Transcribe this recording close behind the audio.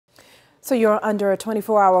So you're under a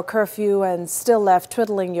 24-hour curfew and still left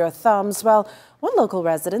twiddling your thumbs. Well, one local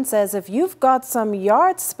resident says if you've got some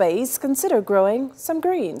yard space, consider growing some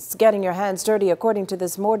greens. Getting your hands dirty, according to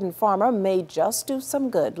this Morden farmer, may just do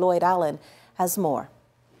some good. Lloyd Allen has more.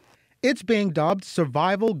 It's being dubbed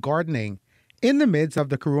survival gardening. In the midst of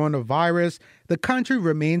the coronavirus, the country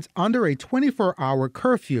remains under a 24-hour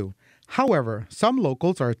curfew. However, some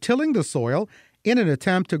locals are tilling the soil in an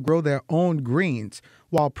attempt to grow their own greens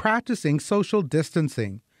while practicing social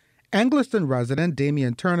distancing. Angliston resident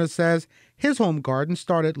Damian Turner says his home garden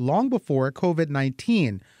started long before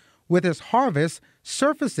COVID-19, with his harvest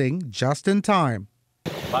surfacing just in time.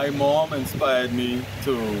 My mom inspired me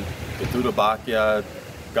to do the backyard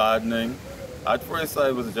gardening. At first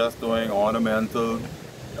I was just doing ornamental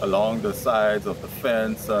along the sides of the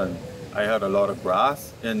fence, and I had a lot of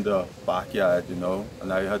grass in the backyard,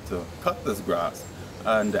 and I had to cut this grass.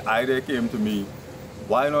 And the idea came to me,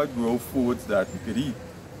 why not grow foods that we could eat?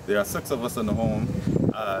 There are 6 of us in the home,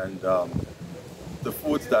 and the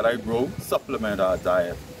foods that I grow supplement our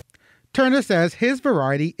diet. Turner says his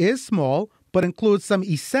variety is small, but includes some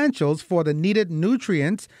essentials for the needed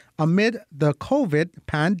nutrients amid the COVID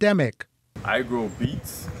pandemic. I grow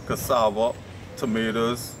beets, cassava,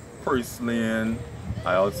 tomatoes, purslane.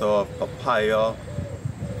 I also have papaya.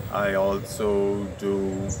 I also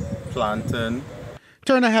do plantain.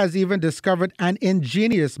 Turner has even discovered an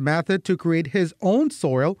ingenious method to create his own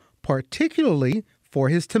soil, particularly for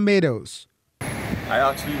his tomatoes. I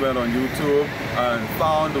actually went on YouTube and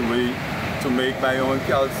found a way to make my own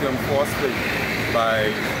calcium phosphate by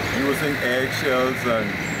using eggshells and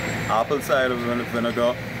apple cider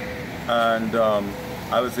vinegar, and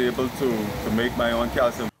I was able to make my own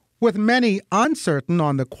calcium. With many uncertain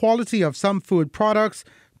on the quality of some food products,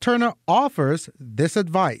 Turner offers this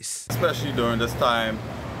advice. Especially during this time,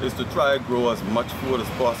 is to try to grow as much food as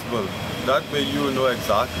possible. That way you know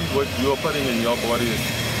exactly what you're putting in your body.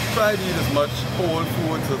 Try to eat as much whole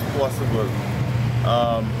foods as possible.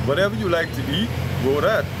 Whatever you like to eat, grow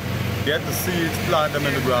that. Get the seeds, plant them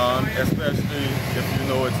in the ground, especially if you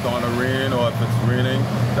know it's going to rain or if it's raining.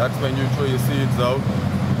 That's when you throw your seeds out.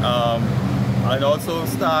 And also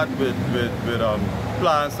start with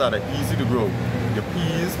plants that are easy to grow. Your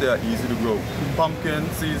peas, they are easy to grow. Pumpkin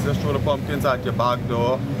seeds, just throw the pumpkins at your back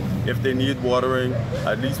door. If they need watering,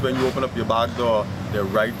 at least when you open up your back door, they're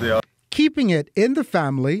right there. Keeping it in the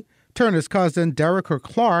family, Turner's cousin Derica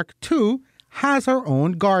Clark, too, has her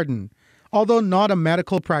own garden. Although not a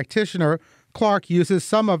medical practitioner, Clark uses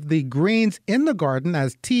some of the greens in the garden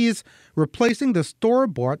as teas, replacing the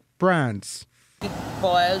store-bought brands. You could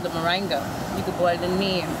boil the moringa, you could boil the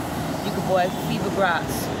neem, you could boil the fever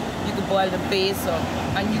grass, you could boil the basil,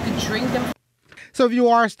 and you could drink them. So if you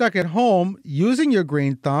are stuck at home, using your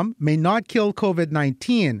green thumb may not kill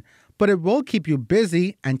COVID-19, but it will keep you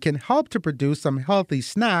busy and can help to produce some healthy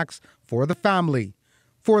snacks for the family.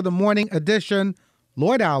 For the morning edition,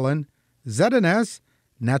 Lloyd Allen, ZNS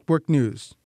Network News.